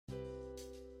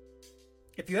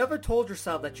If you ever told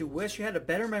yourself that you wish you had a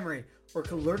better memory or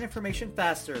could learn information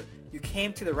faster, you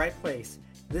came to the right place.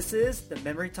 This is the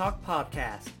Memory Talk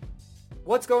Podcast.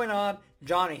 What's going on?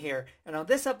 Johnny here, and on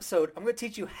this episode, I'm going to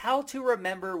teach you how to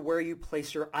remember where you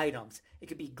place your items. It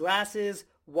could be glasses,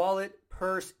 wallet,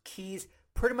 purse, keys,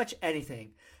 pretty much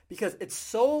anything. Because it's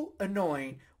so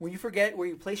annoying when you forget where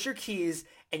you place your keys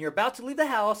and you're about to leave the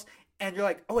house and you're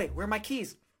like, oh wait, where are my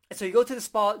keys? And so you go to the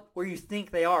spot where you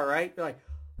think they are, right? You're like,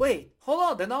 wait, hold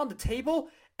on, they're not on the table?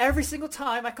 Every single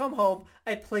time I come home,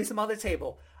 I place them on the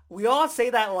table. We all say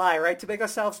that lie, right, to make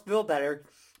ourselves feel better.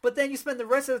 But then you spend the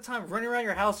rest of the time running around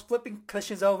your house, flipping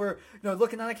cushions over,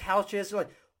 looking on the couches. You're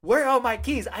like, where are my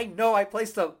keys? I know I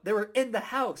placed them. They were in the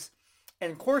house.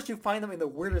 And of course, you find them in the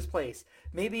weirdest place.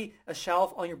 Maybe a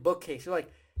shelf on your bookcase. You're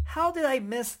like, how did I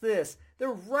miss this?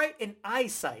 They're right in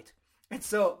eyesight. And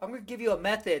so I'm going to give you a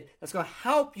method that's going to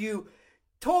help you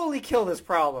totally kill this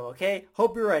problem, okay?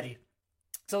 Hope you're ready.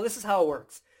 So this is how it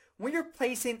works. When you're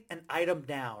placing an item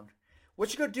down,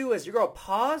 what you're going to do is you're going to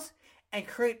pause and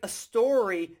create a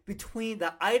story between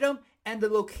the item and the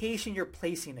location you're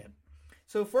placing it.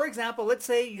 So for example, let's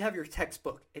say you have your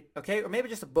textbook, okay? Or maybe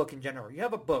just a book in general. You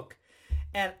have a book.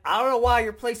 And I don't know why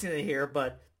you're placing it here,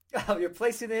 but you're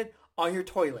placing it on your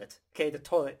toilet, okay?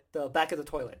 The back of the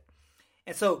toilet.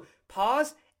 And so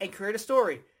pause and create a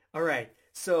story. All right,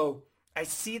 so I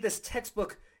see this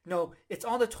textbook, it's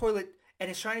on the toilet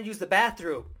and it's trying to use the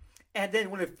bathroom. And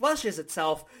then when it flushes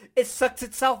itself, it sucks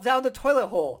itself down the toilet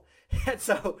hole. And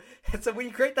so when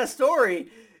you create that story,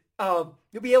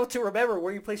 you'll be able to remember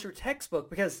where you place your textbook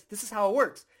because this is how it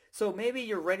works. So maybe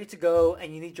you're ready to go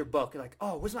and you need your book. You're like,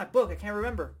 oh, where's my book? I can't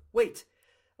remember. Wait.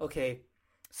 Okay,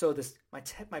 so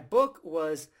my book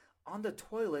was on the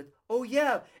toilet. Oh,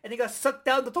 yeah, and it got sucked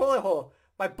down the toilet hole.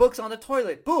 My book's on the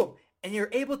toilet. Boom. And you're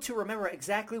able to remember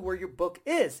exactly where your book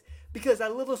is because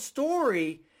that little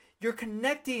story, you're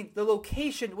connecting the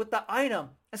location with the item.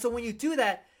 And so when you do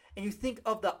that and you think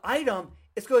of the item,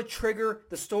 it's going to trigger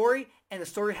the story and the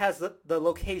story has the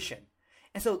location.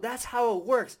 And so that's how it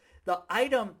works. The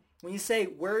item, when you say,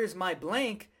 where is my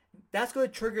blank, that's going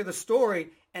to trigger the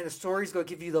story and the story is going to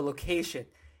give you the location.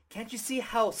 Can't you see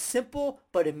how simple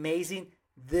but amazing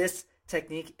this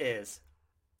technique is?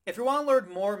 If you want to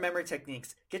learn more memory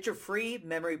techniques, get your free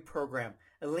memory program.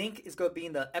 A link is going to be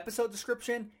in the episode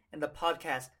description and the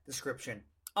podcast description.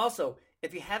 Also,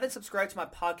 if you haven't subscribed to my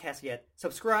podcast yet,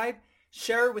 subscribe,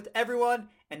 share it with everyone,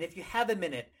 and if you have a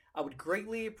minute, I would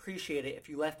greatly appreciate it if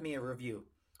you left me a review.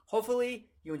 Hopefully,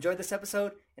 you enjoyed this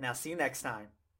episode, and I'll see you next time.